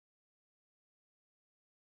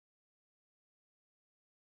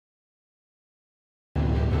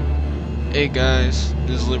Hey guys,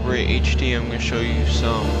 this is Liberate HD. I'm going to show you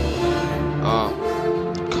some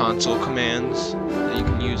console commands that you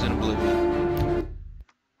can use in Oblivion.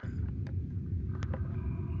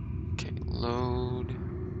 Okay, load.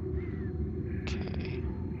 Okay.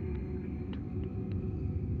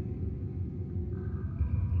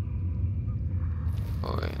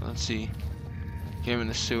 Okay, let's see. Okay, I'm in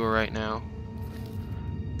the sewer right now.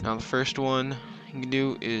 Now the first one you can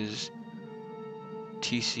do is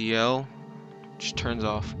TCL, which turns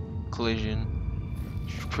off collision,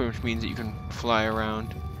 which pretty much means that you can fly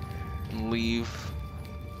around and leave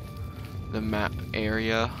the map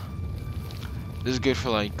area. This is good for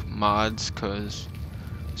like mods, cause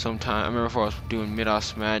sometimes I remember before I was doing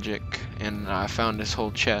Midas Magic and I found this whole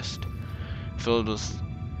chest filled with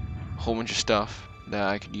a whole bunch of stuff that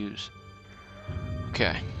I could use.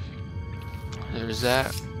 Okay, there's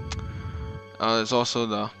that. There's also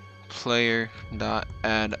the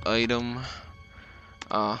player.add item.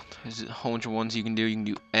 There's a whole bunch of ones you can do. You can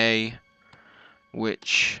do A,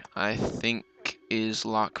 which I think is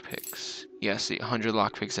lockpicks. Yes, see, 100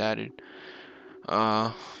 lockpicks added.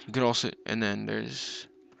 You could also, and then there's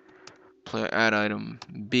player add item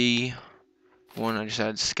B. One I just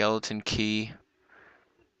added skeleton key,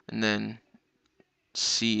 and then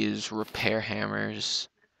C is repair hammers,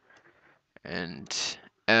 and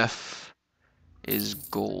F is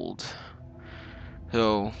gold.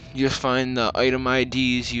 So you just find the item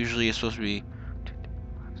IDs. Usually it's supposed to be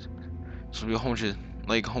a whole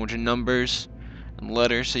bunch of numbers and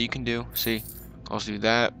letters, so you can do. See, also do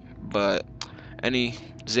that, but any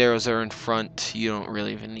zeros that are in front you don't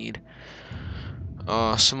really even need.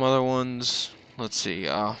 Some other ones. Let's see.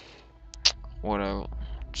 What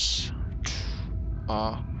else?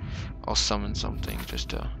 I'll summon something just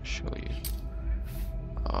to show you.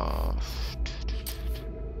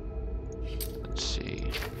 Let's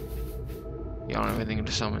see. Yeah, I don't have anything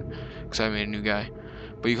to summon because I made a new guy.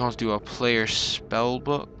 But you can also do a player spell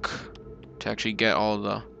book to actually get all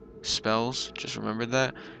the spells. Just remember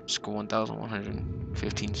that. Just go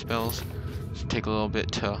 1,115 spells. Just take a little bit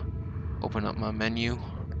to open up my menu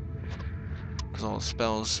because all the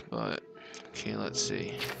spells. But okay, let's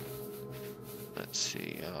see.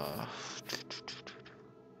 I'll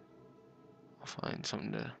find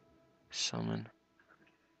something to summon.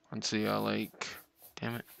 Let's see.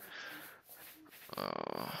 Damn it.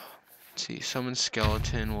 Let's see. Summon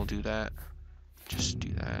skeleton. We'll do that. Just do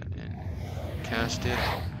that and cast it.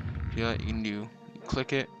 Yeah, you can do. You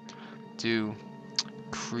click it. Do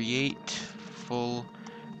create full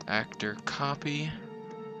actor copy.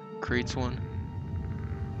 Creates one.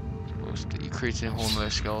 It creates a whole nother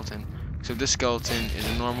skeleton. So this skeleton is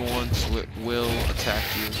a normal one, so it will attack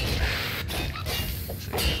you.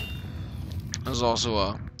 See. There's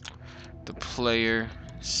also the player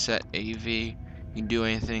set AV. You can do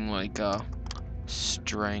anything like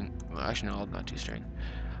strength. Well, actually, no, I'll not do strength.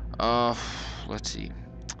 Let's see.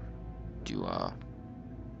 Do I'll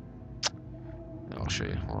show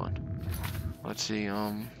you. Hold on. Let's see.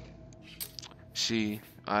 See,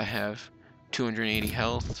 I have 280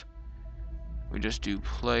 health. We just do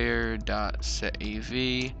player dot set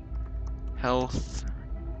AV health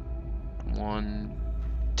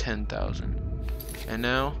 10,000, and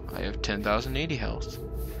now I have 10,080 health. So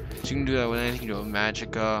you can do that with anything. You do a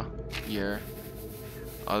magicka, your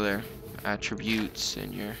other attributes,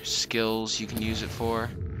 and your skills you can use it for.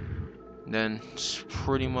 And then it's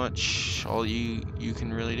pretty much all you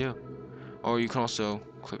can really do. Or you can also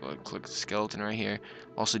click the skeleton right here.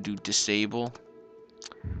 Also do disable.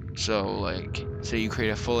 So like, say you create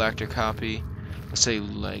a full actor copy. Let's say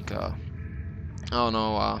like I don't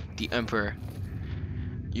know, the Emperor.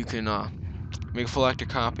 You can make a full actor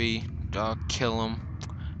copy, kill him,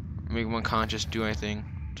 make him unconscious, do anything.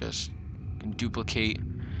 Just can duplicate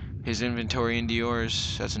his inventory into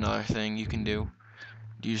yours. That's another thing you can do.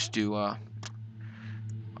 You just do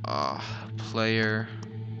player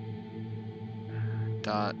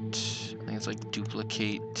dot, I think it's like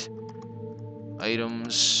duplicate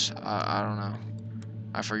items. I don't know,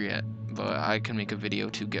 I forget, but I can make a video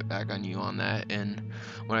to get back on you on that and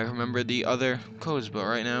when I remember the other codes. But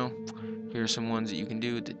right now, here are some ones that you can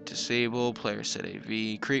do: the disable, player set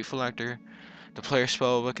AV, create full actor, the player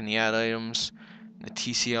spellbook, and the add items, and the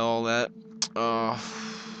TCL, all that. I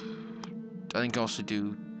think I also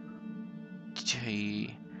do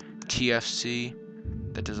TFC,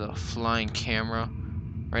 that does a flying camera.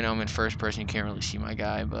 Right now I'm in first person, you can't really see my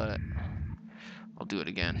guy, but I'll do it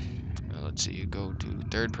again. Let's see, you go to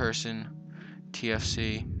third person,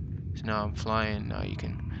 TFC. So now I'm flying. Now you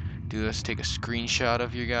can do this, take a screenshot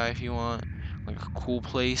of your guy if you want, like a cool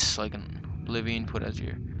place, like an Oblivion, put as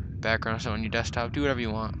your background on your desktop. Do whatever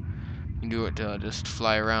you want. You can do it to just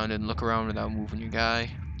fly around and look around without moving your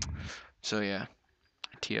guy. So yeah,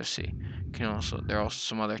 TFC. You can also, there are also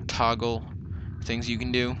some other toggle things you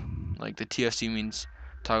can do. Like the TFC means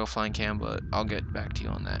toggle flying cam, but I'll get back to you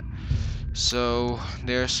on that. So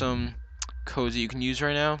there are some codes that you can use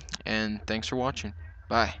right now, and thanks for watching.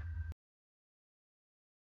 Bye.